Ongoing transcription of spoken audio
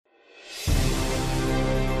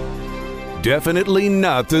Definitely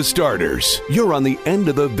not the starters. You're on the End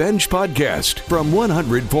of the Bench podcast from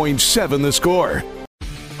 100.7 The Score.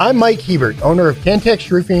 I'm Mike Hebert, owner of Cantex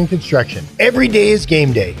Roofing and Construction. Every day is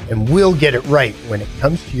game day, and we'll get it right when it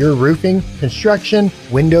comes to your roofing, construction,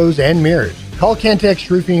 windows, and mirrors. Call Cantex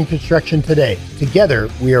Roofing and Construction today. Together,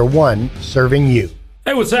 we are one serving you.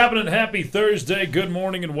 Hey, what's happening? Happy Thursday. Good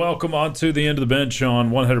morning and welcome on to the End of the Bench on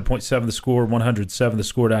 100.7 The Score,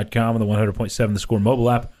 107thescore.com, and the 100.7 The Score mobile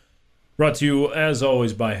app. Brought to you, as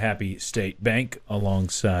always, by Happy State Bank.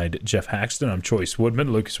 Alongside Geoff Haxton, I'm Chois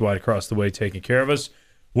Woodman. Lucas White across the way taking care of us.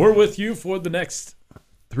 We're with you for the next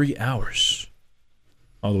 3 hours,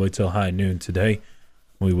 all the way till high noon today.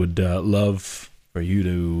 We would love for you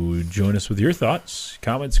to join us with your thoughts,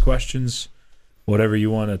 comments, questions, whatever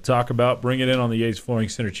you want to talk about. Bring it in on the Yates Flooring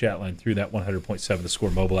Center chat line through that 100.7 The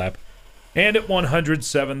Score mobile app and at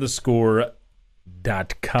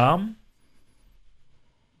 107thescore.com.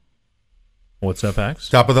 What's up, Ax?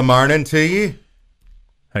 Top of the morning to you.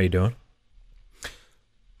 How you doing?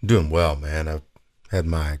 Doing well, man. I've had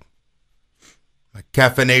my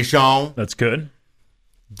caffeination. That's good.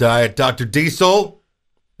 Diet Dr. Diesel.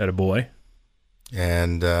 Atta boy.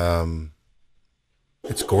 And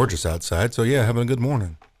it's gorgeous outside, so yeah, having a good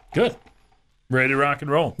morning. Good. Ready to rock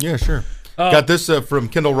and roll. Yeah, sure. Got this from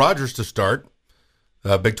Kendall Rogers to start.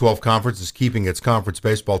 Big 12 Conference is keeping its conference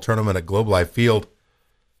baseball tournament at Globe Life Field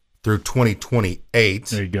through 2028.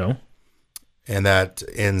 There you go. And that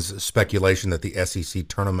ends speculation that the SEC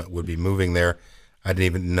tournament would be moving there. I didn't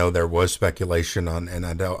even know there was speculation on, and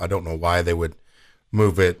I don't know why they would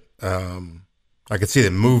move it. I could see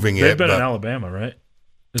them moving it. They've been in Alabama, right?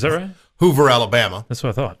 Is that right? Hoover, Alabama. That's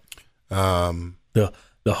what I thought. The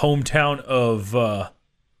hometown of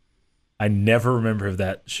I never remember of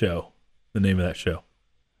that show. The name of that show.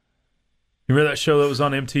 You remember that show that was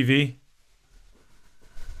on MTV?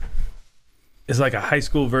 It's like a high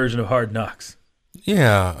school version of Hard Knocks.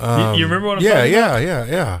 Yeah. You remember what I'm talking about?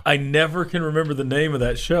 Yeah. I never can remember the name of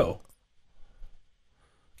that show.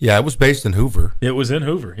 Yeah, it was based in Hoover. It was in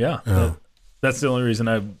Hoover, yeah. That's the only reason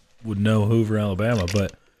I would know Hoover, Alabama,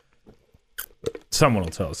 but someone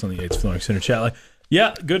will tell us on the Yates Flooring Center chat line.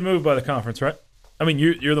 Yeah, good move by the conference, right? I mean,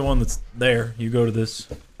 you're the one that's there. You go to this.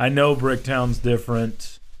 I know Bricktown's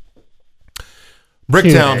different.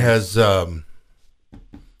 Bricktown has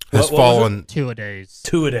fallen. Two-a-days.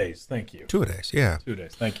 Two-a-days, thank you. Two-a-days, yeah. 2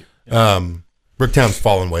 days, thank you. Yeah. Bricktown's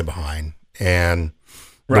fallen way behind, and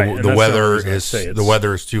right, the weather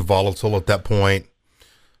is too volatile at that point.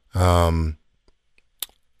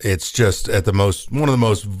 It's just at one of the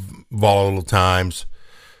most volatile times,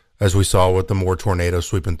 as we saw with the Moore tornado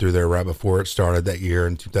sweeping through there right before it started that year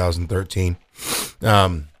in 2013.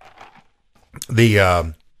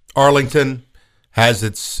 Arlington has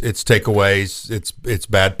its takeaways, its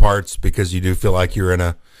bad parts, because you do feel like you're in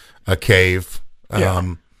a cave.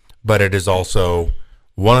 But it is also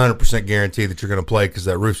 100% guaranteed that you're going to play because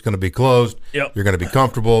that roof's going to be closed. Yep. You're going to be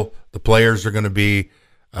comfortable. The players are going to be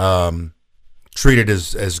treated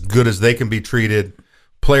as good as they can be treated.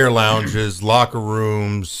 Player lounges, locker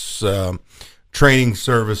rooms, training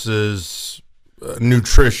services,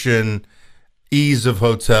 nutrition, ease of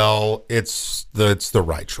hotel. It's the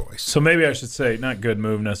right choice. So maybe I should say not good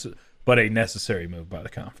move, but a necessary move by the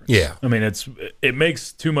conference. Yeah. I mean, it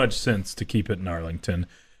makes too much sense to keep it in Arlington.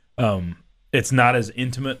 It's not as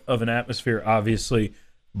intimate of an atmosphere, obviously,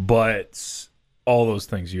 but all those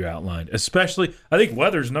things you outlined, especially, I think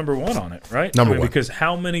weather's number one on it, right? Number one. Because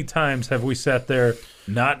how many times have we sat there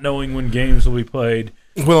not knowing when games will be played?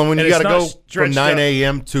 Well, and when you got to go from stretched 9 out.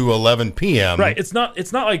 a.m. to 11 p.m. Right. It's not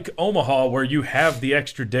like Omaha where you have the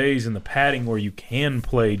extra days and the padding where you can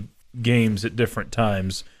play games at different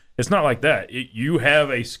times. It's not like that. You have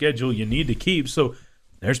a schedule you need to keep. So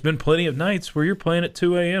there's been plenty of nights where you're playing at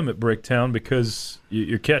 2 a.m. at Bricktown because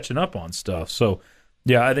you're catching up on stuff. So,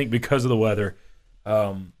 yeah, I think because of the weather,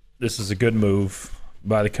 this is a good move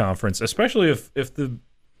by the conference, especially if the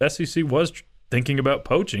SEC was thinking about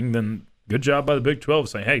poaching, then good job by the Big 12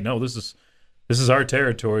 saying, hey, no, this is our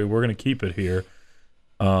territory. We're going to keep it here.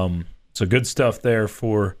 So good stuff there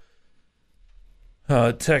for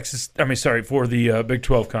for the Big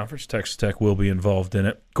 12 Conference. Texas Tech will be involved in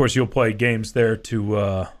it. Of course, you'll play games there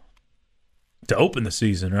to open the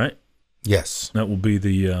season, right? Yes. That will be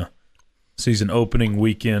the season opening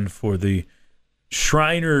weekend for the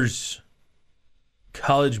Shriners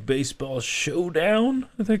College Baseball Showdown,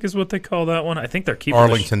 I think is what they call that one. I think they're keeping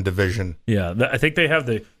Arlington Division. Yeah, I think they have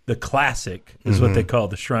the Classic is what they call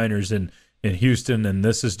the Shriners in Houston, and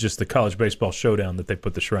this is just the College Baseball Showdown that they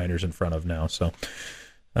put the Shriners in front of now. So,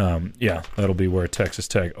 that'll be where Texas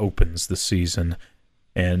Tech opens the season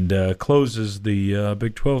and closes the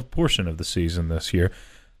Big 12 portion of the season this year.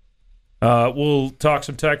 We'll talk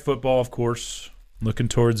some Tech football, of course, looking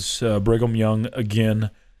towards Brigham Young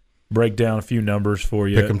again, break down a few numbers for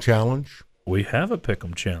you. Pick'em challenge? We have a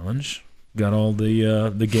Pick'em challenge. Got all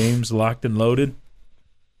the games locked and loaded.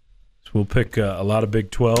 So we'll pick a lot of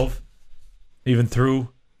Big 12, even threw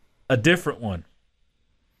a different one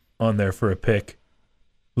on there for a pick.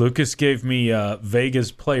 Lucas gave me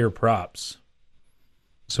Vegas player props.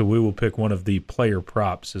 So we will pick one of the player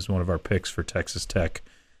props as one of our picks for Texas Tech.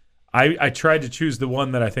 I tried to choose the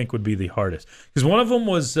one that I think would be the hardest. Because one of them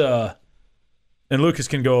was, and Lucas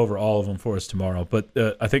can go over all of them for us tomorrow, but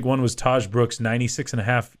I think one was Taj Brooks,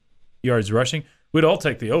 96.5 yards rushing. We'd all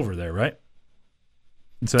take the over there, right?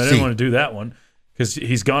 And so I didn't want to do that one because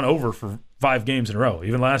he's gone over for 5 games in a row.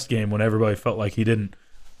 Even last game when everybody felt like he didn't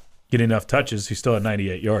get enough touches, he still had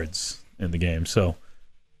 98 yards in the game. So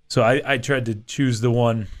I tried to choose the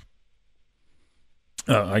one.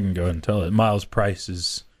 I can go ahead and tell it. Miles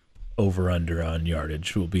Price's over-under on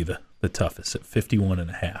yardage will be the toughest at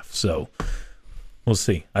 51.5. So we'll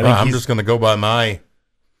see. I'm just going to go by my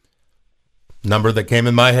number that came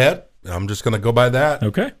in my head. I'm just going to go by that.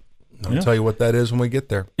 Okay. I'll tell you what that is when we get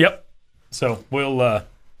there. Yep. So we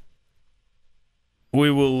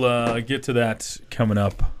will get to that coming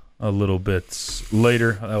up a little bit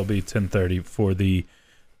later. That'll be 10:30 for the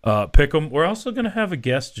Pick'em. We're also going to have a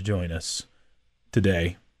guest join us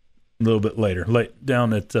today, a little bit later,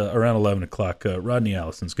 down at around 11 o'clock. Rodney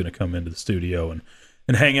Allison's going to come into the studio and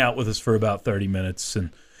hang out with us for about 30 minutes. And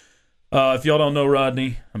if y'all don't know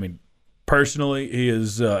Rodney, I mean, personally, he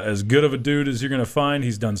is as good of a dude as you're going to find.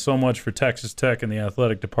 He's done so much for Texas Tech and the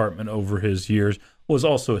athletic department over his years. Was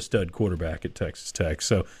also a stud quarterback at Texas Tech.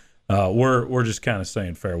 So we're just kind of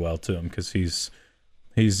saying farewell to him because he's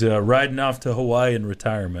riding off to Hawaii in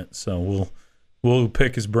retirement. So we'll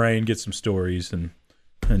pick his brain, get some stories, and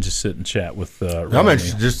just sit and chat with Rodney. I'm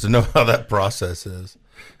interested just to know how that process is.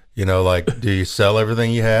 You know, like, do you sell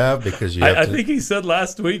everything you have because you have I think he said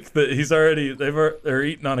last week that they're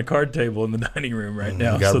eating on a card table in the dining room right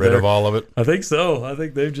now. Got rid of all of it? I think so. I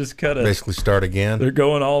think they've just kind of basically start again. They're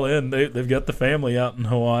going all in. They've got the family out in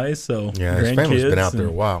Hawaii, so yeah, his family's been out there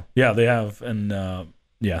a while. Yeah, they have, and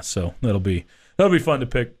so that'll be fun to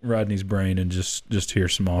pick Rodney's brain and just hear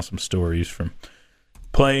some awesome stories from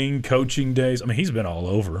playing, coaching days. I mean, he's been all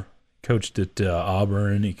over. Coached at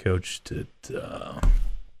Auburn. He coached at.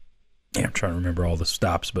 I'm trying to remember all the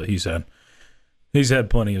stops, but he's had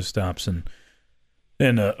plenty of stops, and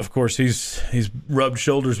of course he's rubbed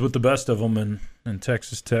shoulders with the best of them in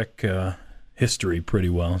Texas Tech history pretty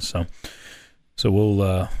well. So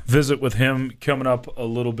we'll visit with him coming up a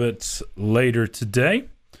little bit later today,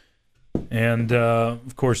 and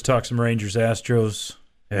of course talk some Rangers Astros.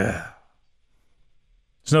 Yeah,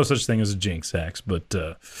 there's no such thing as a jinx, Hax, but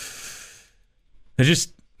I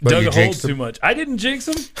just dug a hole too much. I didn't jinx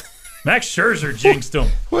him. Max Scherzer jinxed him.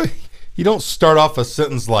 Well, you don't start off a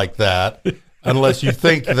sentence like that unless you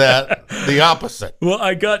think that the opposite. Well,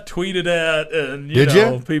 I got tweeted at,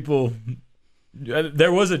 and people.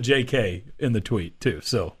 There was a JK in the tweet too,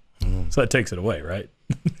 so that takes it away, right?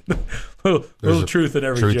 little truth in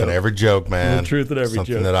every joke. Truth in every joke, man. Little truth in every joke.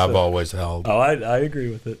 Something that I've always held. Oh, I agree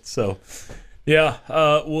with it. So, yeah.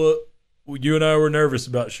 Well, you and I were nervous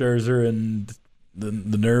about Scherzer, and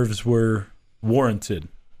the nerves were warranted.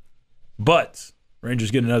 But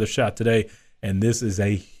Rangers get another shot today, and this is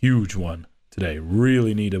a huge one today.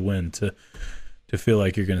 Really need a win to feel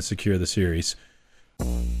like you're going to secure the series.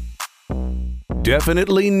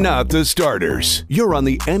 Definitely not the starters. You're on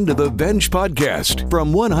the End of the Bench podcast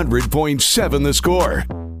from 100.7 The Score.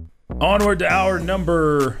 Onward to hour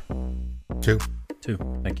number 2.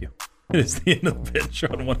 Thank you. It is the End of the Bench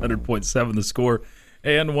on 100.7 The Score.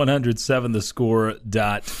 And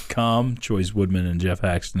 107thescore.com. Chois, Woodman, and Geoff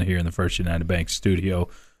Haxton here in the First United Bank studio.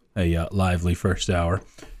 A lively first hour.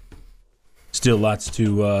 Still lots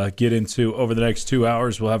to get into over the next 2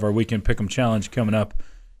 hours. We'll have our Weekend Pick'em Challenge coming up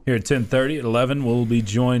here at 10:30. At 11, we'll be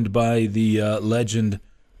joined by the legend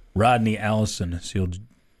Rodney Allison. So he'll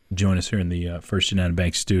join us here in the First United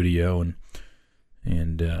Bank studio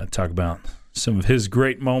and talk about some of his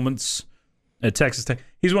great moments at Texas Tech.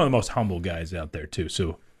 He's one of the most humble guys out there, too.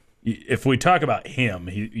 So if we talk about him,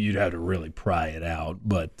 you'd have to really pry it out.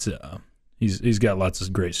 But he's got lots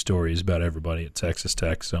of great stories about everybody at Texas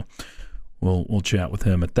Tech. So we'll chat with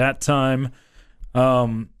him at that time.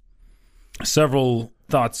 Several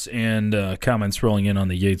thoughts and comments rolling in on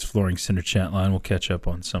the Yates Flooring Center chat line. We'll catch up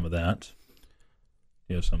on some of that.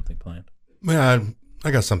 You have something planned? Yeah,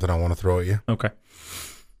 I got something I want to throw at you. Okay.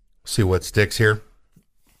 See what sticks here.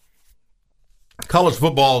 college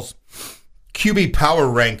football's QB power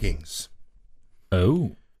rankings.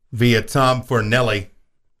 Oh. Via Tom Fornelli,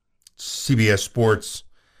 CBS Sports,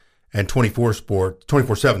 and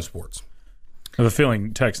 24/7 Sports. I have a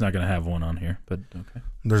feeling Tech's not going to have one on here, but okay.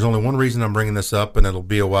 There's only one reason I'm bringing this up, and it'll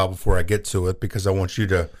be a while before I get to it, because I want you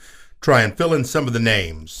to try and fill in some of the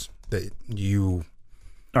names that you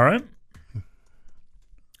all right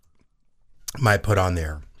might put on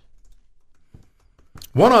there.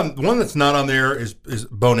 One that's not on there is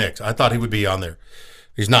Bo Nix. I thought he would be on there.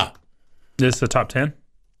 He's not. This is the top 10?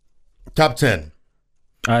 Top 10.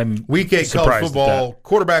 I'm Week 8 college surprised football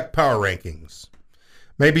quarterback power rankings.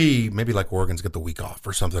 Maybe like Oregon's got the week off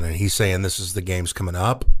or something, and he's saying this is the games coming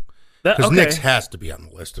up. Because okay. Nix has to be on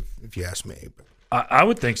the list, if you ask me. I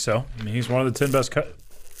would think so. I mean, he's one of the 10 best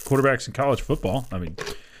quarterbacks in college football. I mean,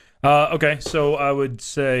 okay, so I would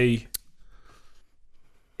say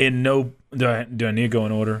do I need to go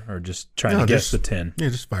in order or just trying to guess the 10? Yeah,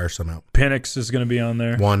 just fire some out. Penix is going to be on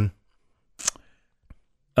there. 1.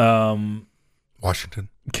 Washington.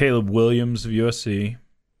 Caleb Williams of USC.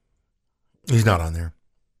 He's not on there.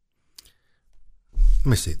 Let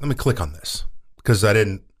me see. Let me click on this because I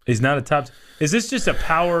didn't. He's not a top. Is this just a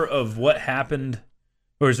power of what happened,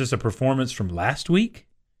 or is this a performance from last week?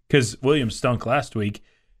 Because Williams stunk last week,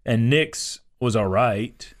 and Nix was all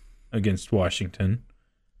right against Washington.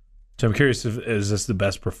 So I'm curious, is this the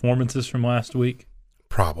best performances from last week?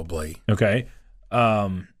 Probably. Okay.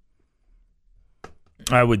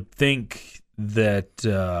 I would think that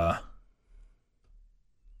that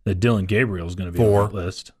Dylan Gabriel is going to be on that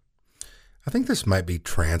list. I think this might be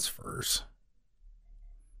transfers.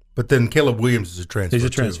 But then Caleb Williams is a transfer. He's a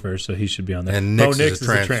transfer, so he should be on there. And Nix is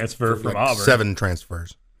a transfer from Auburn. 7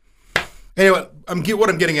 transfers. Anyway, what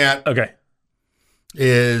I'm getting at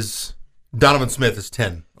is Donovan Smith is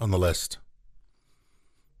 10 on the list.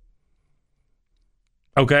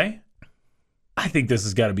 Okay. I think this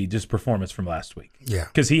has got to be just performance from last week. Yeah.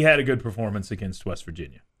 Because he had a good performance against West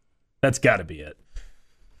Virginia. That's got to be it.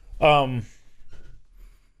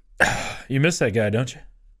 You miss that guy, don't you?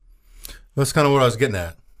 That's kind of what I was getting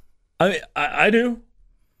at. I do.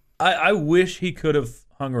 I wish he could have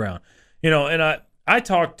hung around. And I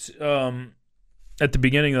talked at the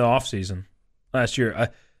beginning of the offseason last year.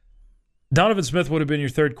 Donovan Smith would have been your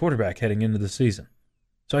third quarterback heading into the season.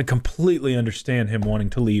 So I completely understand him wanting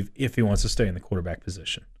to leave if he wants to stay in the quarterback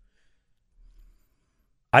position.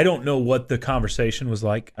 I don't know what the conversation was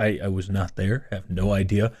like. I was not there. Have no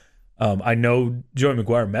idea. I know Joey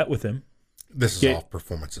McGuire met with him. This is off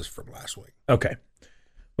performances from last week. Okay.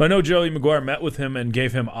 Well, I know Joey McGuire met with him and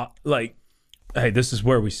gave him, hey, this is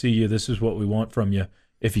where we see you. This is what we want from you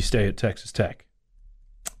if you stay at Texas Tech.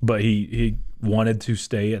 But he wanted to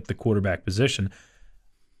stay at the quarterback position.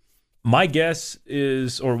 My guess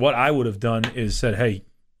is, or what I would have done is said, hey,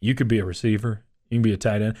 you could be a receiver. You can be a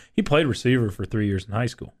tight end. He played receiver for 3 years in high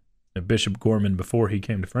school at Bishop Gorman before he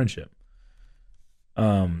came to Friendship.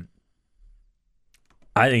 I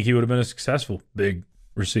think he would have been a successful big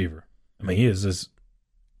receiver. I mean, he is as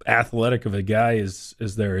athletic of a guy as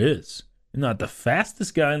there is. He's not the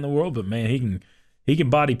fastest guy in the world, but man, he can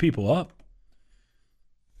body people up.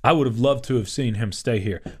 I would have loved to have seen him stay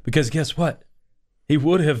here because guess what? He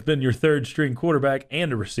would have been your third string quarterback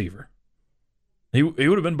and a receiver. He would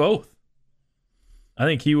have been both. I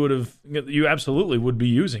think you absolutely would be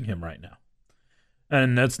using him right now.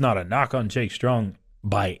 And that's not a knock on Jake Strong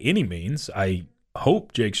by any means. I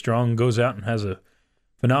hope Jake Strong goes out and has a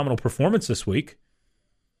phenomenal performance this week.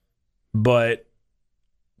 But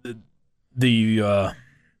the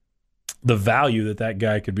value that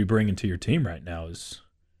guy could be bringing to your team right now is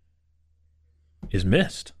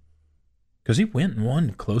missed. Because he went and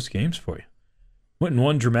won close games for you. Went and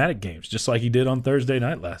won dramatic games, just like he did on Thursday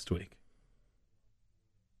night last week.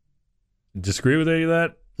 Disagree with any of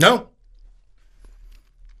that? No.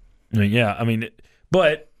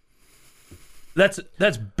 But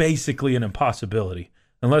that's basically an impossibility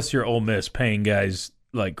unless you're Ole Miss paying guys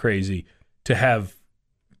like crazy to have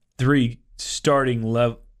 3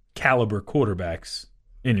 starting caliber quarterbacks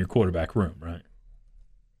in your quarterback room, right?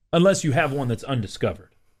 Unless you have one that's undiscovered.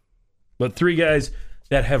 But 3 guys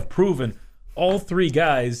that have proven, all 3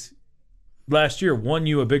 guys last year won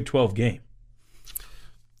you a Big 12 game.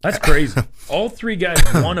 That's crazy. All 3 guys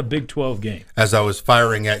won a Big 12 game. As I was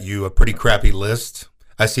firing at you a pretty crappy list,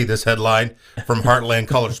 I see this headline from Heartland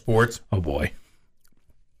College Sports. Oh, boy.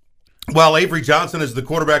 While Avery Johnson is the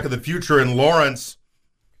quarterback of the future in Lawrence,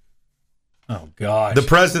 oh, gosh. the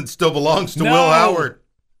present still belongs to Will Howard.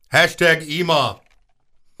 #EMA.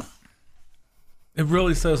 It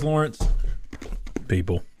really says Lawrence.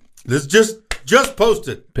 People. This just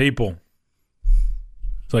posted. People.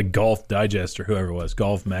 It's like Golf Digest or whoever it was,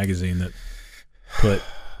 Golf Magazine that put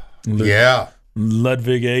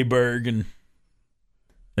Ludwig Aberg and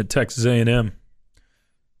at Texas A&M.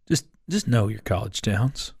 Just know your college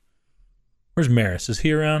towns. Where's Maris? Is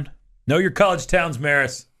he around? Know your college towns,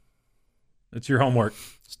 Maris. That's your homework.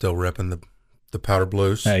 Still repping the powder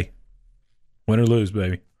blues. Hey, win or lose,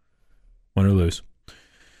 baby. Win or lose.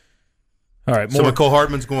 All right. So McCole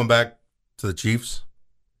Hardman's going back to the Chiefs?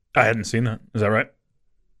 I hadn't seen that. Is that right?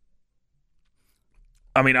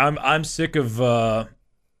 I mean, I'm sick of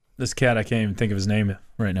this cat. I can't even think of his name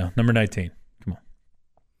right now. Number 19. Come on.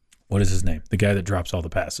 What is his name? The guy that drops all the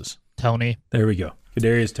passes. Tony. There we go.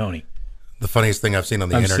 Kadarius Toney. The funniest thing I've seen on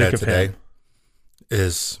the internet today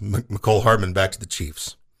is McCole Hardman back to the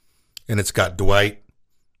Chiefs. And it's got Dwight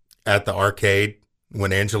at the arcade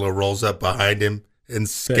when Angelo rolls up behind him and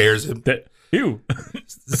scares him.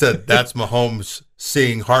 Said that's Mahomes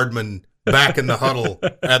seeing Hardman back in the huddle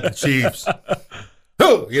at the Chiefs.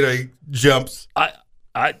 Oh, he jumps. I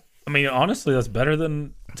mean, honestly, that's better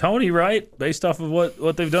than Tony, right? Based off of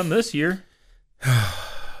what they've done this year.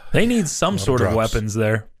 They need some sort of weapons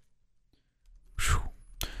there.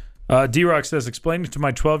 D-Rock says, explaining to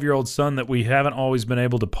my 12-year-old son that we haven't always been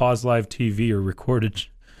able to pause live TV or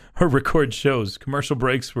record shows. Commercial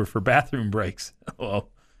breaks were for bathroom breaks. Well,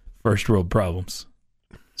 first world problems.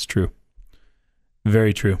 It's true.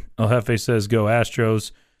 Very true. El Jefe says, go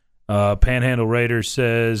Astros. Panhandle Raiders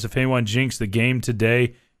says, if anyone jinxed the game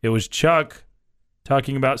today, it was Chuck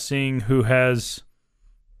talking about seeing who has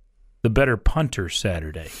the better punter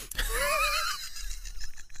Saturday.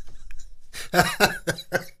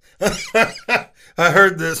 I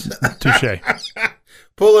heard this. Touche.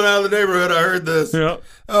 Pulling out of the neighborhood, I heard this. Yep.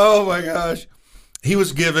 Oh, my gosh. He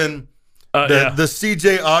was given the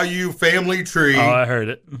CJ Ayu family tree. Oh, I heard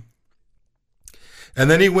it. And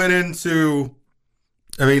then he went into,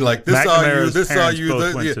 this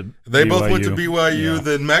Ayu. They both went to BYU. Yeah.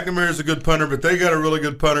 Then McNamara's a good punter, but they got a really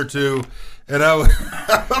good punter too. And I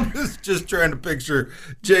was just trying to picture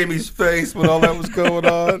Jamie's face when all that was going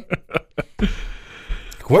on.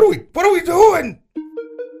 What are we doing?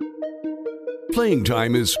 Playing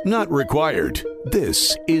time is not required.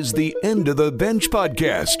 This is the End of the Bench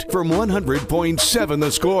podcast from 100.7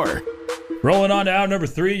 The Score. Rolling on to hour number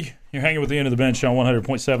 3. You're hanging with the End of the Bench on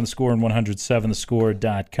 100.7 The Score and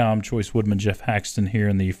 107thescore.com. Chois, Woodman, Geoff, Haxton here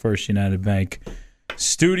in the First United Bank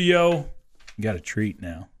studio. You got a treat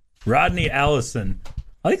now. Rodney Allison.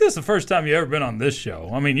 I think that's the first time you've ever been on this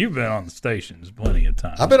show. I mean, you've been on the stations plenty of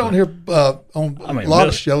times. I've been on here on a lot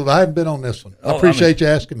of shows. I haven't been on this one. I appreciate you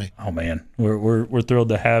asking me. Oh, man. We're thrilled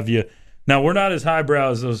to have you. Now, we're not as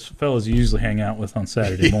highbrow as those fellas you usually hang out with on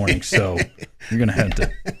Saturday morning, so you're going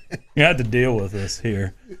to have to deal with this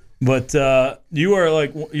here. But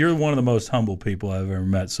you're one of the most humble people I've ever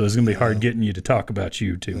met, so it's going to be hard getting you to talk about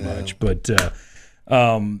you too much. But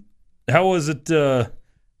how was it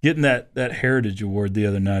getting that Heritage Award the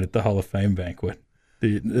other night at the Hall of Fame banquet? I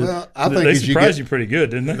think they surprised you pretty good,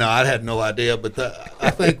 didn't they? No, I had no idea. But I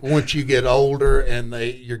think once you get older and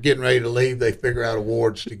you're getting ready to leave, they figure out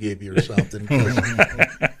awards to give you or something. But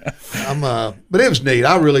it was neat.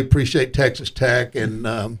 I really appreciate Texas Tech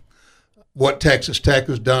and what Texas Tech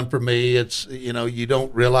has done for me. It's you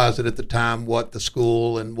don't realize it at the time what the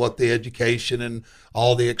school and what the education and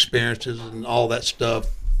all the experiences and all that stuff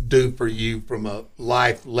do for you from a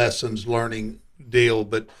life lessons learning deal.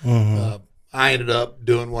 But I ended up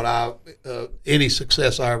doing what any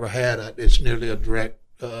success I ever had, it's nearly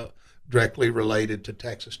directly related to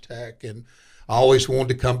Texas Tech. And I always wanted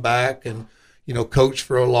to come back and, coach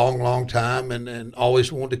for a long, long time and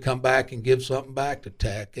always wanted to come back and give something back to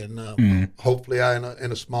Tech. And hopefully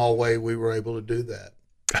in a small way, we were able to do that.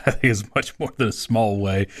 I think it's much more than a small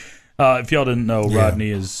way. If y'all didn't know, Rodney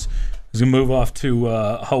is going to move off to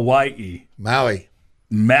Hawaii. Maui.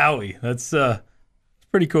 That's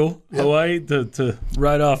pretty cool. Yep. Hawaii to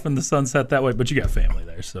ride off in the sunset that way, but you got family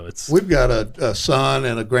there, so we've got a son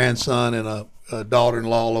and a grandson and a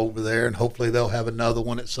daughter-in-law over there, and hopefully they'll have another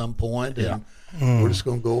one at some point. And we're just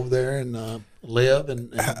going to go over there and live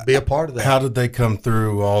and be a part of that. How did they come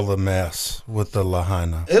through all the mess with the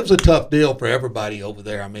Lahaina? It was a tough deal for everybody over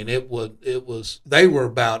there. I mean,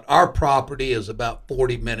 our property is about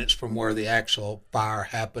 40 minutes from where the actual fire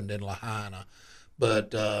happened in Lahaina.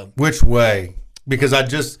 But which way?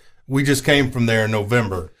 Because we just came from there in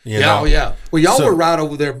November. Well, y'all were right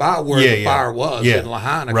over there by where the fire was in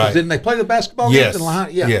Lahaina. Because didn't they play the basketball games in Lahaina?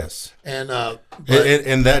 Yeah. Yes. And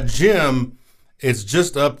and that gym, it's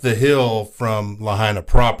just up the hill from Lahaina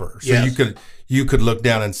proper. So you could look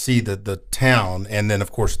down and see the town and then,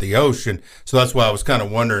 of course, the ocean. So that's why I was kind of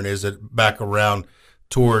wondering, is it back around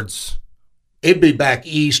towards? It'd be back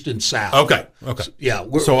east and south. Okay. Yeah.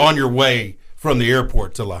 So on your way from the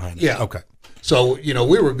airport to Lahaina. Yeah. Okay. So,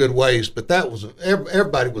 we were a good ways, but that was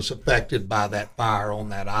everybody was affected by that fire on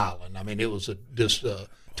that island. I mean, it was just a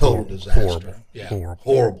total disaster. Horrible. Yeah.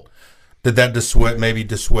 Horrible. Did that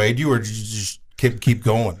dissuade you, or did you just keep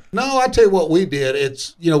going? No, I tell you what we did.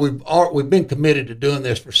 It's we've been committed to doing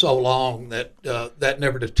this for so long that that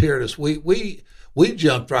never deterred us. We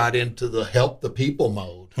jumped right into the help the people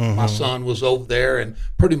mode. Mm-hmm. My son was over there, and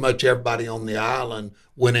pretty much everybody on the island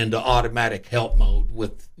went into automatic help mode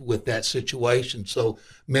with that situation. So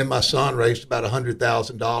me and my son raised about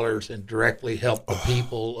 $100,000 and directly helped the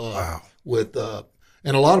people with.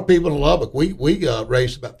 And a lot of people in Lubbock, we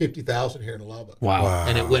raised about $50,000 here in Lubbock. Wow!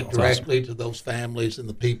 And it went directly to those families and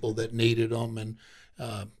the people that needed them. And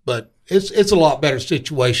but it's a lot better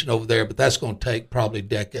situation over there. But that's going to take probably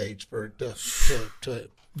decades for it to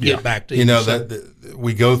get back to that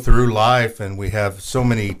we go through life and we have so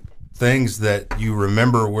many things that you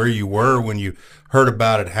remember where you were when you heard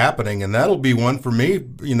about it happening, and that'll be one for me.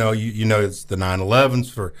 It's the 9/11s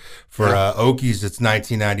for Okies. It's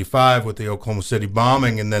 1995 with the Oklahoma City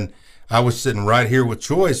bombing, and then I was sitting right here with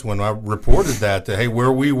Chois when I reported that hey,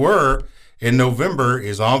 where we were in November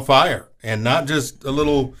is on fire, and not just a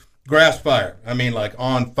little grass fire. I mean, like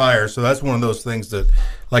on fire. So that's one of those things that,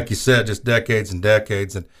 like you said, just decades and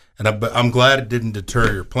decades, and I'm glad it didn't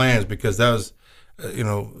deter your plans, because that was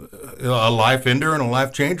a life ender and a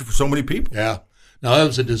life changer for so many people. Yeah. No, it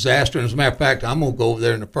was a disaster. And as a matter of fact, I'm going to go over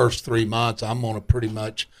there in the first 3 months. I'm going to pretty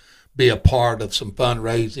much be a part of some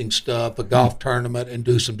fundraising stuff, a golf tournament, and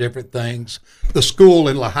do some different things. The school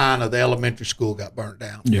in Lahaina, the elementary school, got burnt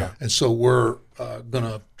down. Yeah. And so we're going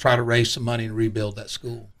to try to raise some money and rebuild that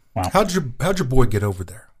school. Wow. How'd your boy get over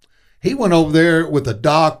there? He went over there with a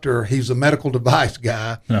doctor. He's a medical device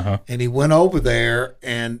guy. Uh-huh. And he went over there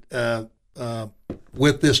and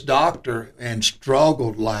with this doctor and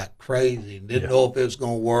struggled like crazy and didn't know if it was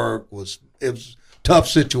going to work. It was a tough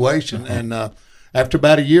situation. Uh-huh. And after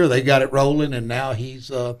about a year, they got it rolling, and now he's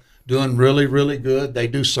doing really, really good. They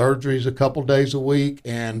do surgeries a couple days a week.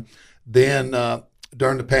 And then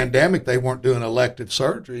during the pandemic, they weren't doing elective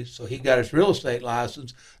surgeries, so he got his real estate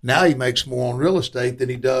license. Now he makes more on real estate than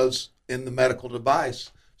he does in the medical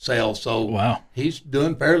device sales. So he's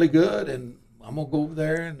doing fairly good, and I'm going to go over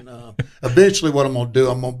there, and eventually what I'm going to do,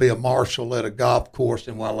 I'm going to be a marshal at a golf course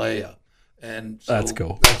in Wailea. And so that's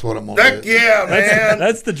cool. That's what I'm going to do. Yeah, man.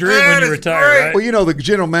 That's the dream when you retire, right? Well, the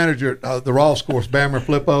general manager at the Ross course, Bammer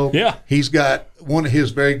Flippo, he's got one of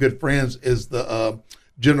his very good friends is the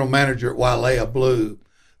general manager at Wailea Blue.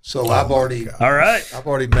 So I've already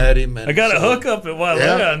met him. And I got a hookup at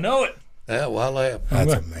Wailea. I know it. Yeah, Wailea.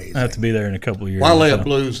 That's amazing. I have to be there in a couple of years. Wailea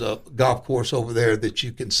Blue's a golf course over there that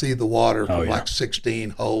you can see the water from like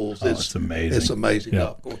 16 holes. It's amazing. It's amazing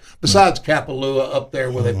golf course. Besides Kapalua up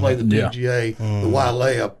there where they play the PGA, the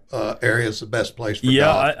Wailea area is the best place for golf.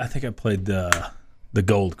 Yeah, I think I played the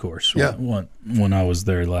Gold course when I was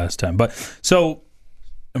there last time. But so,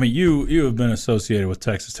 I mean, you have been associated with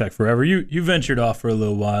Texas Tech forever. You ventured off for a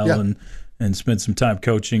little while and spent some time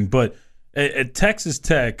coaching. But at Texas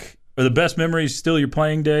Tech, are the best memories still your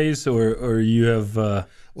playing days, or you have? Well,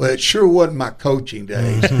 it sure wasn't my coaching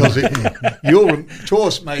days, because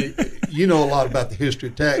Chois may a lot about the history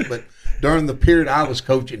of Tech, but during the period I was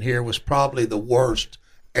coaching here was probably the worst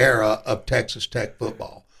era of Texas Tech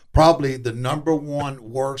football. Probably the number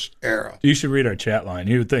one worst era. You should read our chat line.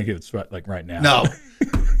 You would think it's like right now. No.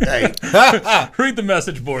 Hey. Read the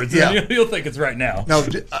message boards. And you'll think it's right now. No,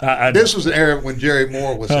 this was an era when Jerry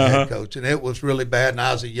Moore was the head coach, and it was really bad. And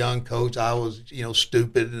I was a young coach. I was,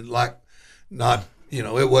 stupid and it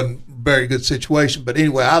wasn't a very good situation. But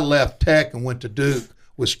anyway, I left Tech and went to Duke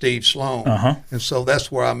with Steve Sloan. And so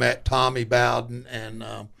that's where I met Tommy Bowden. And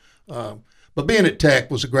but being at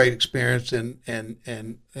Tech was a great experience, and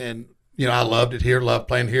I loved it here, loved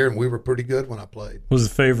playing here, and we were pretty good when I played. What was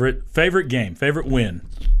the favorite game, favorite win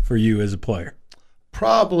for you as a player?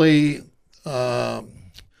 Probably the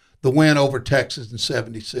win over Texas in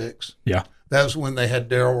 '76. Yeah. That was when they had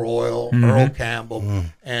Darrell Royal, Earl Campbell,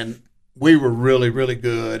 and we were really, really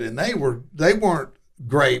good. And they weren't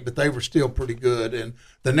great, but they were still pretty good. And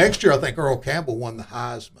the next year, I think Earl Campbell won the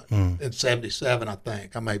Heisman in '77. I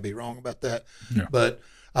think I may be wrong about that, but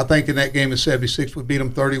I think in that game in '76 we beat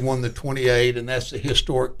them 31-28, and that's the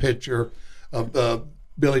historic picture of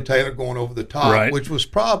Billy Taylor going over the top, Right. which was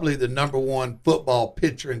probably the number one football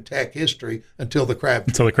pitcher in Tech history until the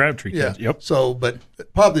Crabtree. Kid. Yep. So, but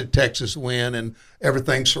probably the Texas win and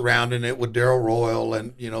everything surrounding it with Darrell Royal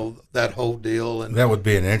and, that whole deal. And That would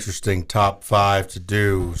be an interesting top 5 to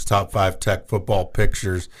do, top 5 Tech football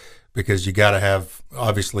pictures, because you got to have,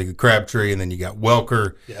 obviously, Crabtree, and then you got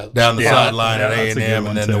Welker down the sideline at A&M,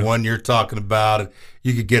 and then the one you're talking about.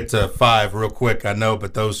 You could get to 5 real quick, I know,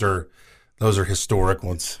 but those are historic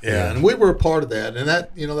ones. Yeah, and we were a part of that, and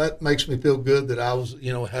that that makes me feel good that I was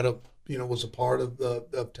was a part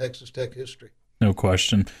of Texas Tech history. No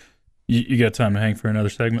question. You got time to hang for another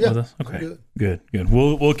segment with us? Okay, good.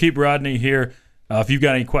 We'll keep Rodney here. If you've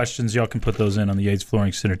got any questions, y'all can put those in on the Yates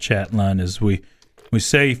Flooring Center chat line as we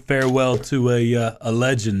say farewell to a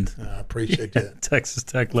legend. I appreciate that. Texas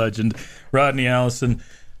Tech legend, Rodney Allison.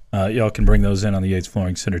 Y'all can bring those in on the Yates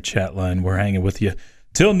Flooring Center chat line. We're hanging with you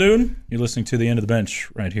till noon. You're listening to The End of the Bench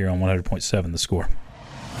right here on 100.7 The Score.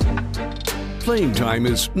 Playing time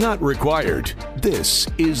is not required. This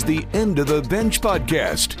is the End of the Bench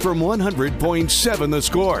podcast from 100.7 The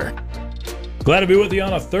Score. Glad to be with you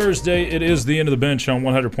on a Thursday. It is the End of the Bench on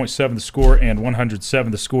 100.7 The Score and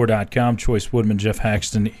 107thescore.com. Chois, Woodman, Geoff,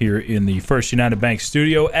 Haxton here in the First United Bank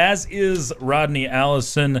studio, as is Rodney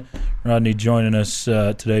Allison. Rodney joining us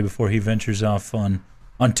today before he ventures off on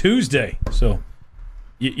Tuesday. So,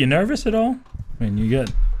 you nervous at all? I mean, you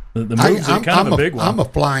got the moves are kind of a big one. I'm a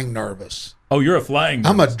flying nervous. Oh, you're a flying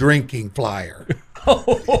nervous. I'm a drinking flyer.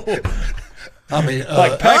 I mean,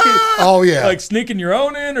 like packing. Oh yeah, like sneaking your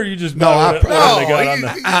own in, or you just no. He's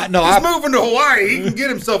moving to Hawaii. He can get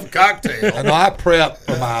himself a cocktail. No, I prep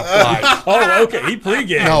for my flight. Oh, okay. He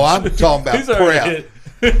pre-games. No, I'm talking about prep.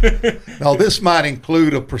 No, this might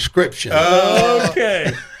include a prescription.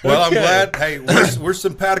 Okay. Well, I'm glad. Hey, we're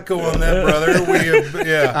simpatico on that, brother.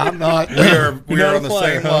 I'm not. We are on the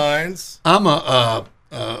same lines. I'm a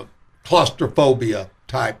claustrophobia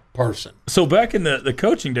type person. So back in the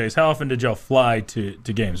coaching days, how often did y'all fly to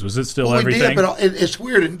games? Was it still everything? We did, but it's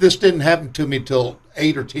weird. This didn't happen to me till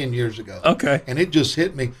 8 or 10 years ago. Okay. And it just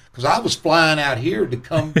hit me because I was flying out here to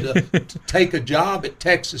come to take a job at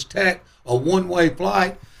Texas Tech, a one-way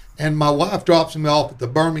flight, and my wife drops me off at the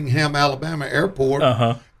Birmingham, Alabama airport,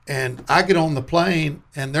 and I get on the plane,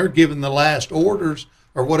 and they're giving the last orders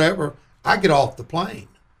or whatever. I get off the plane.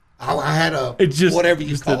 I had whatever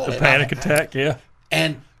you call it. A panic attack, yeah.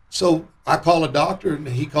 And so I call a doctor, and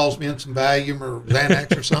he calls me in some Valium or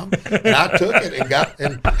Xanax or something, and I took it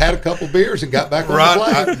and had a couple beers and got back on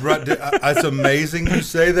the plane. It's amazing you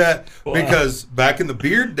say that because back in the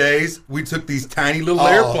Beard days, we took these tiny little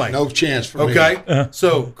airplanes. No chance for me. Okay,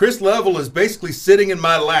 so Chris Level is basically sitting in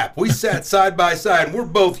my lap. We sat side by side, and we're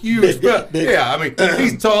both huge.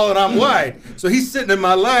 He's tall and I'm wide, so he's sitting in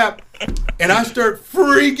my lap, and I start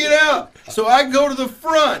freaking out. So I go to the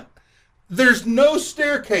front. There's no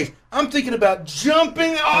staircase. I'm thinking about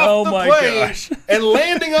jumping off the plane and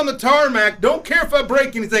landing on the tarmac. Don't care if I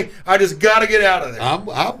break anything. I just got to get out of there.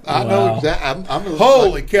 I know exactly.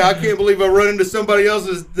 Holy cow, I can't believe I run into somebody else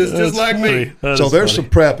that's just like me. So there's some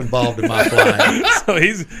prep involved in my flying. So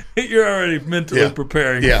you're already mentally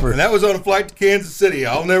preparing. Yeah, and that was on a flight to Kansas City.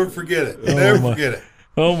 I'll never forget it. Forget it.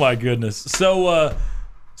 Oh, my goodness. So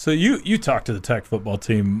you talk to the Tech football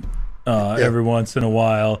team every once in a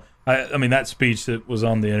while. I mean, that speech that was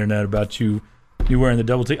on the internet about you wearing the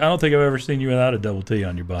double T, I don't think I've ever seen you without a double T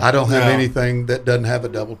on your body. I don't have anything that doesn't have a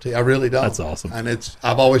double T. I really don't. That's awesome. And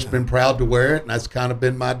I've always been proud to wear it, and that's kind of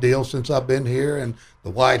been my deal since I've been here, and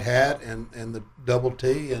the white hat and the double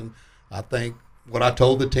T. And I think what I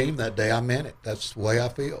told the team that day, I meant it. That's the way I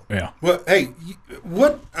feel. Yeah. Well, hey,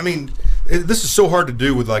 this is so hard to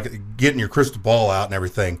do with like getting your crystal ball out and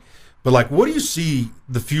everything. But, like, what do you see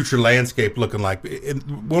the future landscape looking like?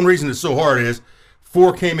 One reason it's so hard is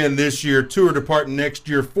 4 came in this year, 2 are departing next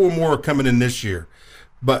year, 4 more are coming in this year.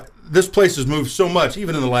 But this place has moved so much,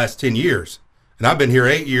 even in the last 10 years. And I've been here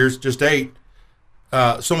 8 years, just 8.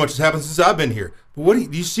 So much has happened since I've been here. But what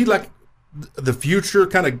do you see, like, the future?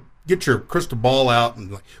 Kind of get your crystal ball out.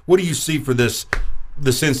 And like, what do you see for this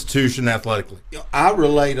institution athletically? I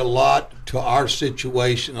relate a lot to our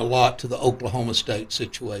situation, a lot to the Oklahoma State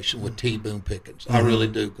situation with T. Boone Pickens. I really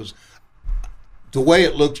do, because the way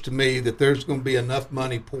it looks to me that there's going to be enough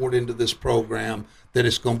money poured into this program that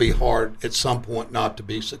it's going to be hard at some point not to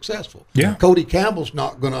be successful. Yeah. Cody Campbell's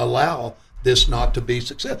not going to allow this not to be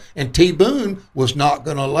successful. And T. Boone was not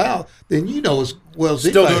going to allow, then as well as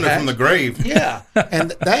still doing it from the grave. Yeah. And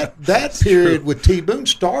that period with T. Boone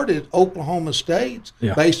started Oklahoma State's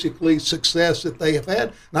basically success that they have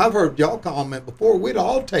had. And I've heard y'all comment before, we'd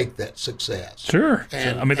all take that success. Sure.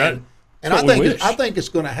 And, And I think it's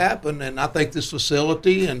going to happen, and I think this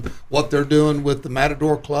facility and what they're doing with the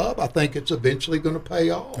Matador Club, I think it's eventually going to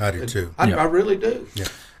pay off. I do too. I really do. Yeah.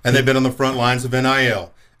 And they've been on the front lines of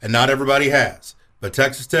NIL, and not everybody has. But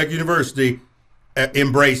Texas Tech University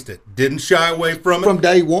embraced it, didn't shy away from it from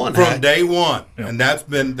day one. Yeah. And that's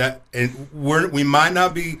been that. And we might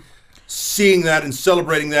not be seeing that and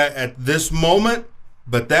celebrating that at this moment,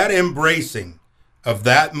 but that embracing of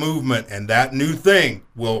that movement and that new thing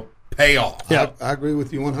will pay off. Yeah, I agree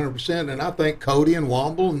with you 100%. And I think Cody and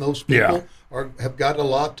Womble and those people have got a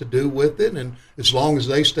lot to do with it. And as long as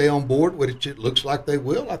they stay on board, which it looks like they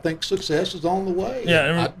will, I think success is on the way.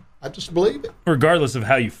 Yeah, I just believe it. Regardless of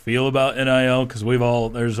how you feel about NIL, because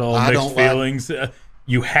there's all mixed feelings.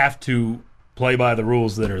 You have to play by the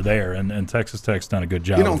rules that are there, and Texas Tech's done a good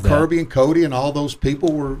job. Kirby and Cody and all those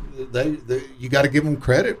people you got to give them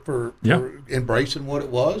credit for embracing what it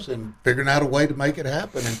was and figuring out a way to make it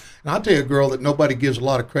happen. And I'll tell you, a girl that nobody gives a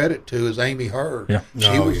lot of credit to is Amy Hurd. Yeah.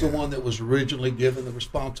 She was the one that was originally given the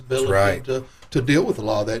responsibility to deal with a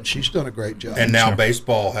lot of that, and she's done a great job. And now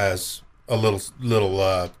baseball has a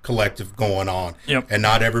little collective going on. Yep. And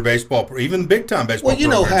not every baseball, even big-time baseball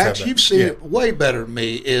programs Hax, you've seen it way better than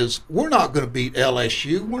me, is we're not going to beat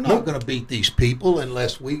LSU. We're not going to beat these people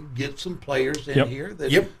unless we get some players in here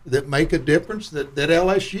that make a difference that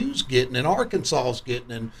LSU's getting and Arkansas's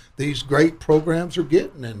getting and these great programs are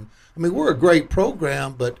getting. And, I mean, we're a great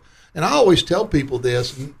program, and I always tell people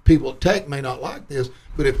this, and people at Tech may not like this,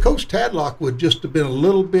 but if Coach Tadlock would just have been a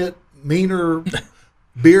little bit meaner –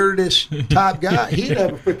 beardish type guy, he'd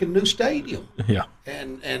have a freaking new stadium. Yeah,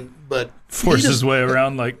 but force his way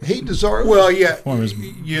around like he deserves. Well, yeah,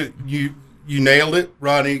 you nailed it,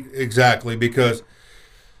 Rodney, exactly, because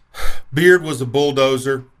Beard was a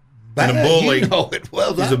bulldozer and a bully. You know it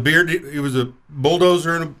well. He was a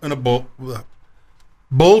bulldozer and a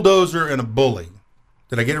bulldozer and a bully.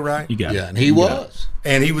 Did I get it right? You got it. Yeah, and he was,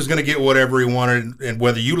 and he was going to get whatever he wanted, and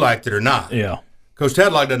whether you liked it or not. Yeah. Coach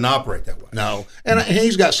Tadlock doesn't operate that way. No, and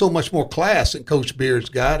he's got so much more class than Coach Beard's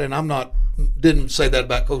got, and didn't say that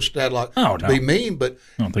about Coach Tadlock to be mean, but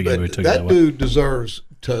I don't think anybody took that dude deserves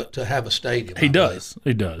to have a stadium. He does.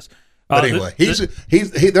 But anyway,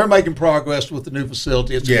 they're making progress with the new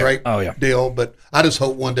facility. It's a great deal, but I just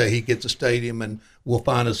hope one day he gets a stadium and we'll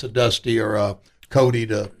find us a Dusty or a Cody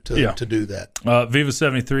to do that.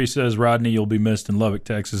 Viva73 says, Rodney, you'll be missed in Lubbock,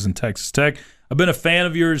 Texas, and Texas Tech. I've been a fan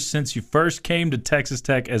of yours since you first came to Texas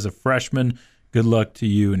Tech as a freshman. Good luck to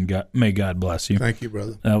you, and may God bless you. Thank you,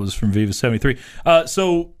 brother. That was from Viva73.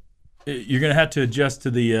 So you're going to have to adjust to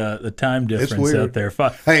the time difference out there.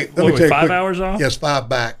 Let me tell you 5 hours off? Yes, 5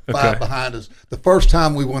 back, 5 behind us. The first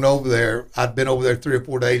time we went over there, I'd been over there 3 or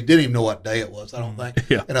 4 days, didn't even know what day it was, I don't think.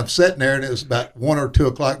 Yeah. And I'm sitting there, and it was about 1 or 2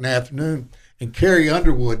 o'clock in the afternoon, and Carrie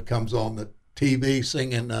Underwood comes on the TV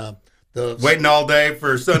singing Waiting all day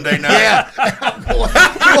for Sunday night. Yeah. I'm going,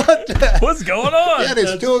 what's going on? Yeah,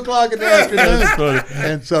 it's 2 o'clock in the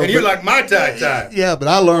afternoon. And you're like my time. Yeah, but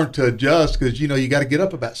I learned to adjust because, you got to get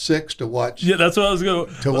up about 6 to watch. Yeah, that's what I was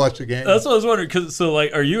going to watch the game. That's what I was wondering. So,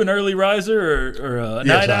 are you an early riser or a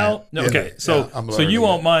night owl? No, okay, so you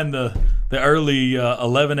won't mind the early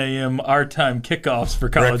 11 a.m. our time kickoffs for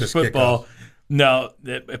college football. No,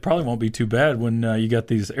 it probably won't be too bad when you got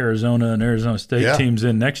these Arizona and Arizona State teams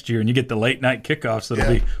in next year, and you get the late night kickoffs.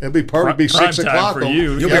 It'll be perfect. Be 6 o'clock for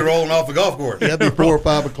you. You'll be rolling off the golf course. It'll be 4 or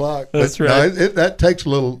 5 o'clock. That's right. No, that takes a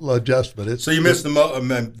little adjustment. So you missed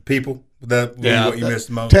the people. What you missed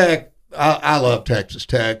the most? Tech. I love Texas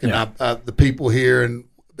Tech, and the people here and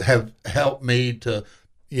have helped me to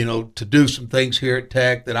do some things here at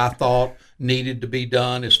Tech that I thought needed to be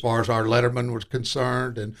done as far as our letterman was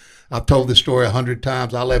concerned. And I've told this story 100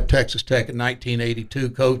 times. I left Texas Tech in 1982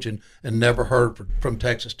 coaching and never heard from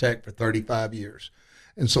Texas Tech for 35 years.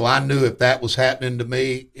 And so I knew if that was happening to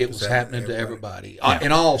me, it was happening to everybody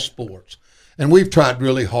in all sports. And we've tried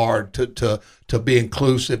really hard to be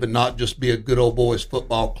inclusive and not just be a good old boys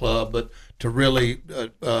football club, but to really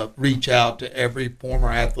reach out to every former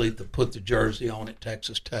athlete that put the jersey on at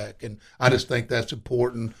Texas Tech. And I just think that's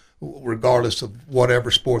important, regardless of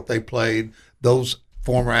whatever sport they played. Those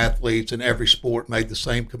former athletes in every sport made the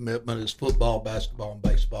same commitment as football, basketball, and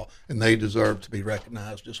baseball, and they deserve to be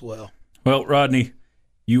recognized as well. Well, Rodney,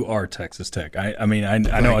 you are Texas Tech. I mean, I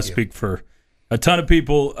know I speak for a ton of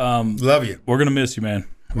people. Love you. We're going to miss you, man.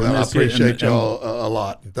 Well, I appreciate y'all a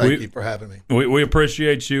lot. Thank you for having me. We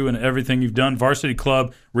appreciate you and everything you've done. Varsity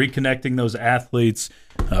Club, reconnecting those athletes.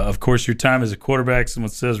 Of course, your time as a quarterback. Someone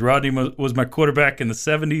says, Rodney was my quarterback in the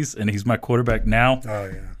 70s, and he's my quarterback now. Oh,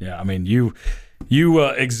 yeah. Yeah, I mean, you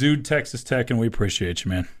exude Texas Tech, and we appreciate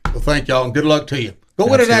you, man. Well, thank y'all, and good luck to you. Go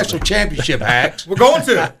win a national championship, Hacks. We're going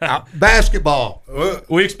to. Basketball.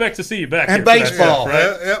 We expect to see you back. And here for that baseball.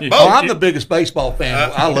 stuff, right? I'm the biggest baseball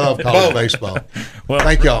fan. I love college baseball. Well,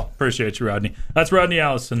 thank y'all. Appreciate you, Rodney. That's Rodney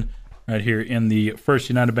Allison right here in the First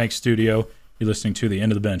United Bank studio. You're listening to The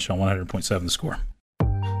End of the Bench on 100.7 The Score.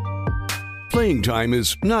 Playing time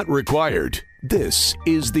is not required. This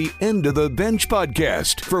is the End of the Bench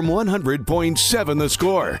podcast from 100.7 The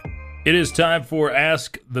Score. It is time for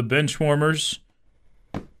Ask the Benchwarmers.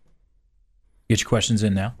 Get your questions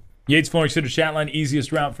in now. Yates Flooring Center chatline,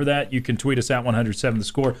 easiest route for that. You can tweet us at 107 The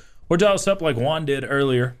Score or dial us up like Juan did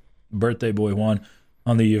earlier, birthday boy Juan,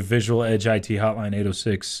 on the Visual Edge IT hotline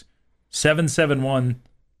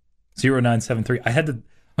 806-771-0973.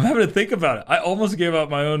 I'm having to think about it. I almost gave out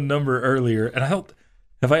my own number earlier, and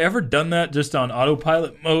have I ever done that just on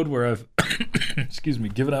autopilot mode where I've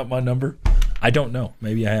given out my number? I don't know.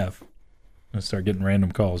 Maybe I have. I'm going to start getting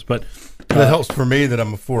random calls. But that helps for me that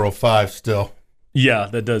I'm a 405 still. Yeah,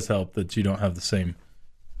 that does help that you don't have the same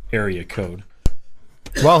area code.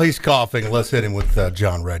 While he's coughing, let's hit him with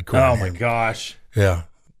John Redcorn. Oh, my gosh. Yeah.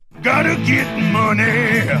 Gotta get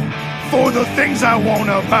money for the things I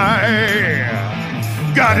wanna buy.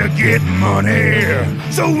 Gotta get money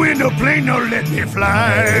so when the plane don't let me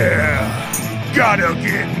fly. Gotta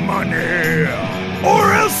get money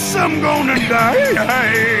or else I'm gonna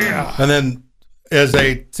die. And then as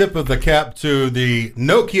a tip of the cap to the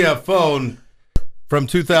Nokia phone from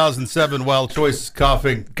 2007 while Chois is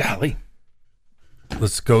coughing. Golly.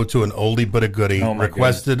 Let's go to an oldie but a goodie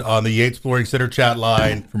requested on the Yates Flooring Center chat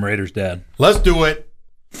line. From Raiders' dad. Let's do it.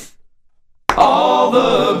 All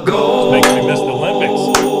the gold Makes me miss the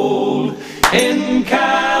Olympics. in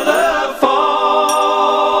California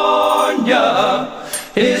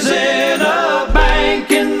is in a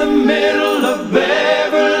bank in the middle of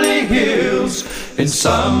Beverly Hills in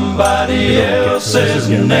somebody else's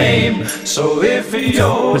name. So if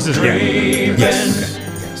you're This is dreaming Yes.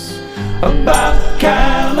 about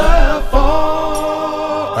California.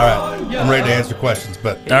 All right. I'm ready to answer questions,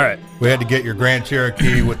 but All right. we had to get your Grand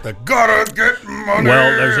Cherokee with the gotta get money.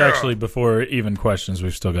 Well, there's actually, before even questions,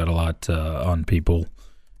 we've still got a lot on people,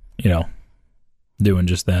 doing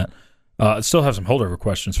just that. Still have some holdover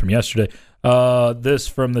questions from yesterday. This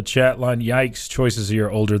from the chat line. Yikes, Choice is a year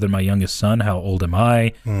older than my youngest son. How old am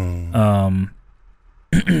I?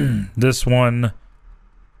 This one,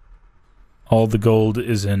 all the gold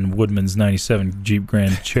is in Woodman's 97 Jeep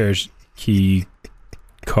Grand Cherokee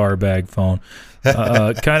car bag phone.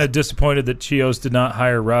 Kind of disappointed that Chios did not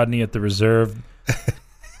hire Rodney at the reserve.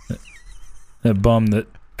 That bum that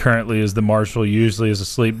currently is the marshal usually is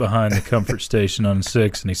asleep behind the comfort station on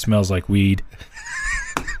 6, and he smells like weed.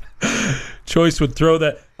 Choice would throw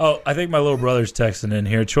that. Oh, I think my little brother's texting in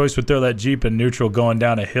here. Choice would throw that Jeep in neutral going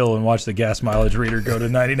down a hill and watch the gas mileage reader go to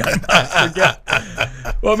 99 miles per gallon.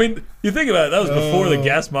 Well, I mean, you think about it. That was before the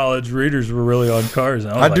gas mileage readers were really on cars.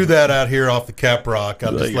 I do that out here off the Cap Rock.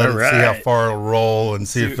 I'll just let it see how far it'll roll and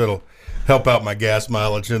see if it'll help out my gas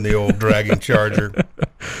mileage in the old dragging Charger.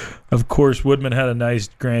 Of course, Woodman had a nice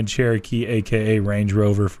Grand Cherokee, a.k.a. Range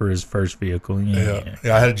Rover, for his first vehicle. Yeah,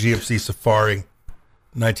 I had a GMC Safari,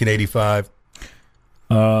 1985.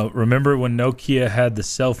 Remember when Nokia had the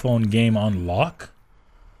cell phone game on lock?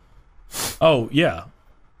 Oh, yeah.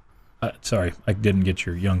 Sorry, I didn't get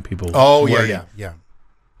your young people. Oh, wording. yeah.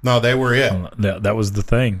 No, they were it. That was the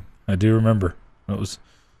thing. I do remember. It was,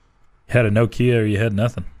 you had a Nokia or you had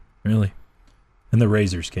nothing, really. And the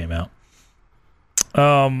Razors came out.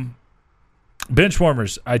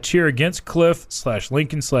 Benchwarmers. I cheer against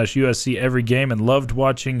Cliff/Lincoln/USC every game and loved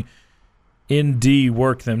watching ND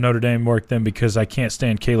work them, Notre Dame work them, because I can't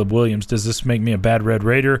stand Caleb Williams. Does this make me a bad Red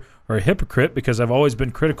Raider or a hypocrite? Because I've always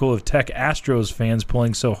been critical of Tech Astros fans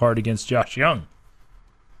pulling so hard against Josh Young.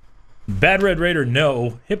 Bad Red Raider,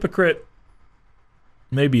 no. Hypocrite,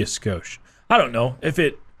 maybe a skosh. I don't know. If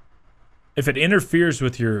it interferes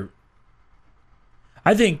with your...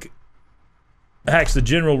 I think, Hax, the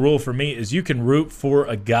general rule for me is you can root for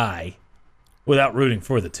a guy without rooting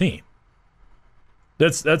for the team.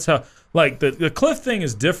 That's how... Like, the Cliff thing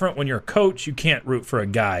is different. When you're a coach, you can't root for a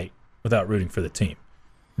guy without rooting for the team.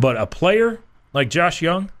 But a player like Josh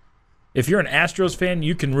Young, if you're an Astros fan,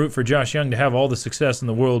 you can root for Josh Young to have all the success in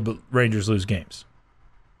the world, but Rangers lose games.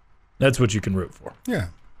 That's what you can root for.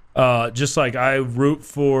 Yeah. Just like I root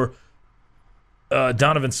for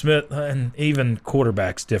Donovan Smith, and even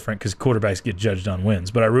quarterbacks different because quarterbacks get judged on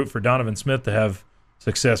wins. But I root for Donovan Smith to have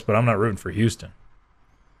success, but I'm not rooting for Houston.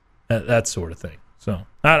 That sort of thing. So,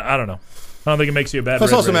 I don't know. I don't think it makes you a bad I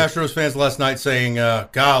saw some Raider. Astros fans last night saying,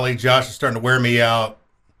 golly, Josh is starting to wear me out.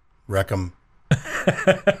 Wreck him.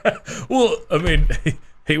 Well, I mean,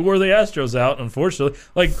 he wore the Astros out, unfortunately.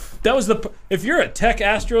 Like, that was if you're a Tech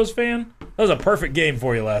Astros fan, that was a perfect game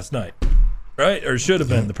for you last night, right? Or should have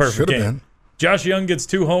been the perfect game. Been. Josh Young gets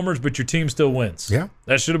 2 homers, but your team still wins. Yeah.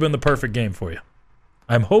 That should have been the perfect game for you.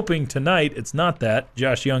 I'm hoping tonight it's not that.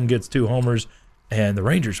 Josh Young gets 2 homers, and the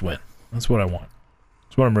Rangers win. That's what I want.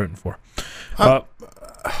 That's what I'm rooting for. I'll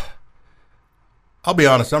be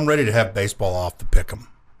honest. I'm ready to have baseball off the pick'em.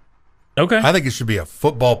 Okay. I think it should be a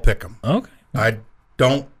football pick'em. Okay.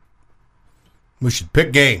 We should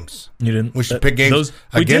pick games. You didn't. We should pick games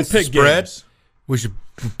against the spread. Games. We should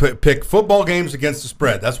pick football games against the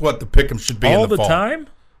spread. That's what the pick'em should be all in the fall. All the time?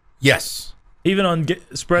 Yes. Even on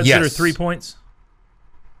spreads that are 3 points?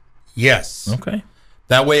 Yes. Okay.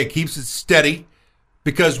 That way it keeps it steady.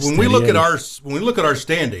 Because when we look at our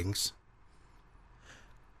standings,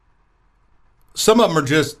 some of them are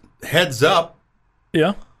just heads up.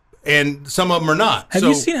 Yeah. And some of them are not. Have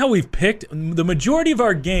you seen how we've picked? The majority of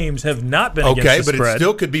our games have not been against the spread. Okay, but it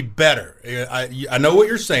still could be better. I know what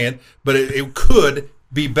you're saying, but it could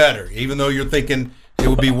be better. Even though you're thinking it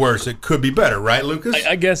would be worse, it could be better, right, Lucas?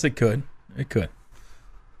 I guess it could. It could.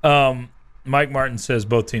 Mike Martin says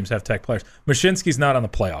both teams have Tech players. Mashinsky's not on the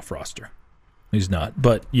playoff roster. He's not.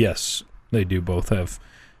 But, yes, they do both have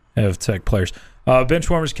Tech players.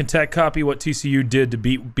 Benchwarmers, can Tech copy what TCU did to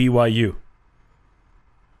beat BYU?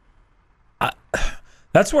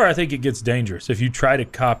 That's where I think it gets dangerous. If you try to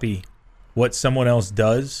copy what someone else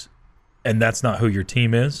does and that's not who your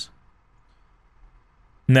team is.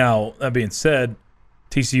 Now, that being said,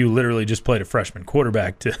 TCU literally just played a freshman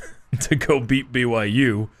quarterback to go beat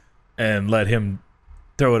BYU and let him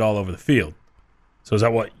throw it all over the field. So is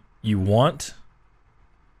that what you want?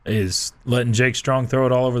 Is letting Jake Strong throw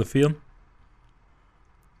it all over the field?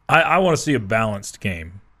 I want to see a balanced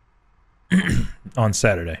game on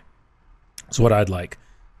Saturday. That's what I'd like.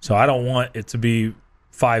 So I don't want it to be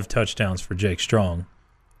 5 touchdowns for Jake Strong.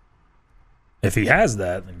 If he has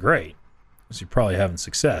that, then great. Because you're probably having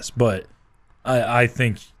success. But I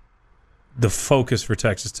think the focus for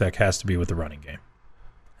Texas Tech has to be with the running game.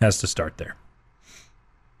 Has to start there.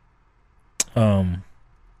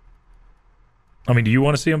 I mean, do you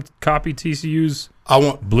want to see them copy TCU's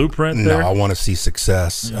blueprint there? No, I want to see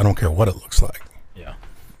success. Yeah. I don't care what it looks like. Yeah.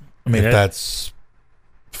 I mean, if that's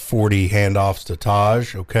 40 handoffs to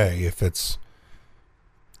Taj, okay. If it's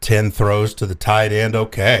 10 throws to the tight end,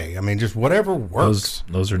 okay. I mean, just whatever works.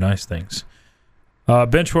 Those are nice things.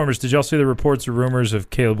 Benchwarmers, did y'all see the reports or rumors of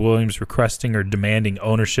Caleb Williams requesting or demanding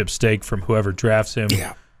ownership stake from whoever drafts him?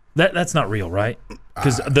 Yeah. That's not real, right?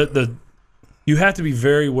 Because you have to be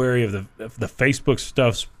very wary of the Facebook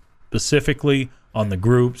stuff specifically on the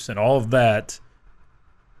groups and all of that.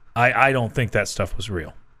 I don't think that stuff was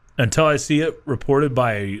real. Until I see it reported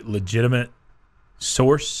by a legitimate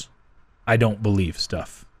source, I don't believe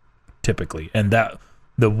stuff, typically. And that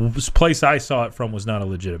the place I saw it from was not a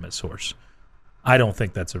legitimate source. I don't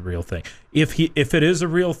think that's a real thing. If it is a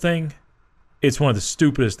real thing, it's one of the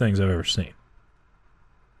stupidest things I've ever seen.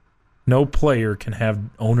 No player can have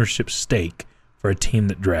ownership stake for a team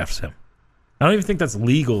that drafts him. I don't even think that's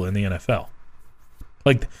legal in the NFL.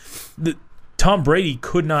 Like, Tom Brady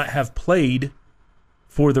could not have played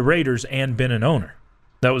for the Raiders and been an owner.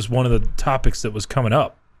 That was one of the topics that was coming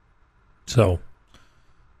up. So,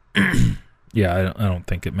 yeah, I don't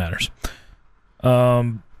think it matters.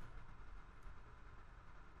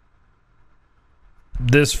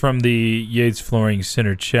 This from the Yates Flooring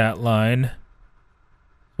Center chat line.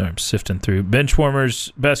 I'm sifting through.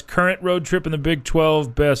 Benchwarmers, best current road trip in the Big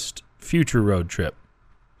 12, best future road trip.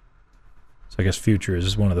 So I guess future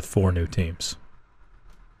is one of the 4 new teams.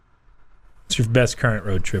 What's your best current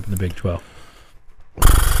road trip in the Big 12?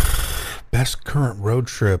 Best current road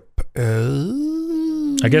trip.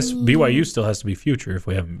 I guess BYU still has to be future if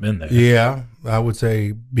we haven't been there. Yeah, I would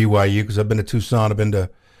say BYU because I've been to Tucson. I've been to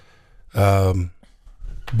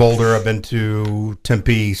Boulder. I've been to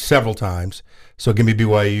Tempe several times. So give me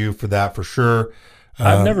BYU for that for sure.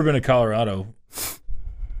 I've never been to Colorado.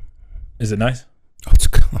 Is it nice?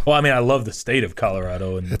 Well, I mean, I love the state of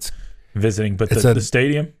Colorado and visiting, but the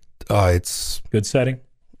stadium? It's good setting.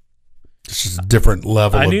 It's just a different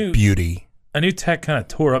level of beauty. I knew Tech kind of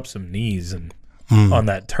tore up some knees on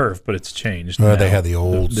that turf, but it's changed. Well, they had the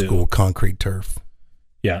old school concrete turf.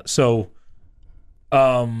 Yeah, so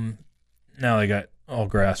now they got all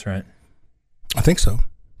grass, right? I think so.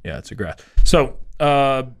 Yeah, it's a grass. So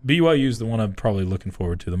BYU is the one I'm probably looking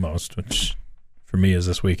forward to the most, which for me is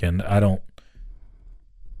this weekend.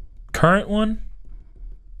 Current one?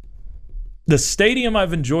 The stadium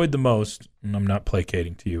I've enjoyed the most, and I'm not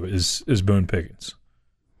placating to you, is Boone Pickens.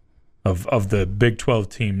 of the Big 12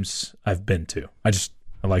 teams I've been to. I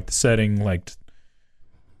like the setting, liked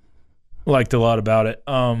a lot about it.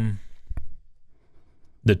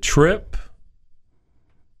 The trip,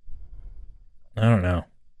 I don't know.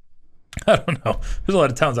 There's a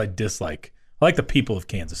lot of towns I dislike. I like the people of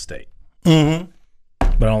Kansas State. Mm-hmm.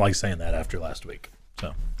 But I don't like saying that after last week.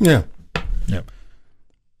 So yeah.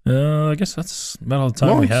 I guess that's about all the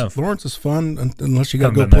time we have. Lawrence is fun unless you got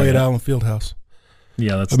to go play it out in Fieldhouse.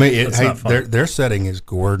 Yeah, that's not fun. Their setting is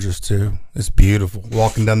gorgeous too. It's beautiful.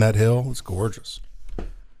 Walking down that hill, it's gorgeous.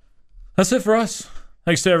 That's it for us.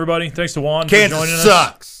 Thanks to everybody. Thanks to Juan Kansas for joining us.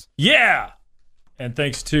 sucks. Yeah. And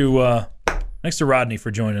thanks to Rodney for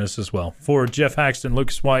joining us as well. For Geoff Haxton,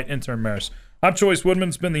 Lucas White, intern Maris, I'm Chois Woodman.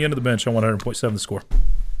 It's been the End of the Bench on 100.7 The Score.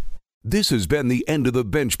 This has been the End of the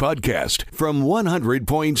Bench podcast from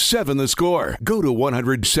 100.7 The Score. Go to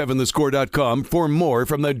 107thescore.com for more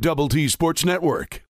from the Double T Sports Network.